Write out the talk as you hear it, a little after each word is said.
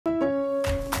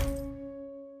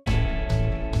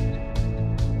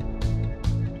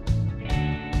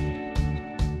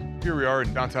Here we are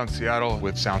in downtown Seattle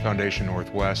with Sound Foundation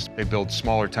Northwest. They build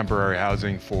smaller temporary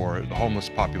housing for the homeless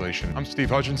population. I'm Steve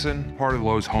Hutchinson, part of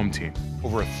Lowe's home team.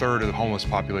 Over a third of the homeless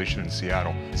population in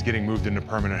Seattle is getting moved into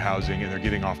permanent housing, and they're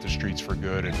getting off the streets for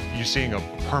good. And you're seeing a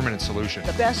permanent solution.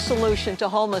 The best solution to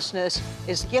homelessness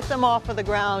is get them off of the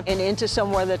ground and into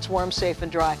somewhere that's warm, safe,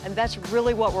 and dry. And that's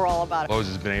really what we're all about. Lowe's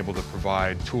has been able to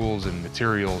provide tools and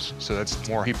materials, so that's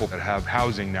more people that have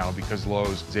housing now because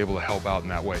Lowe's is able to help out in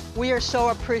that way. We are so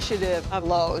appreciative of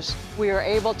Lowe's. We are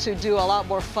able to do a lot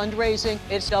more fundraising.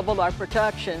 It's doubled our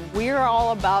protection. We are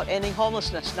all about ending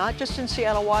homelessness, not just in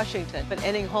Seattle, Washington, but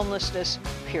ending homelessness,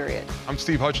 period. I'm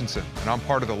Steve Hutchinson, and I'm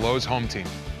part of the Lowe's home team.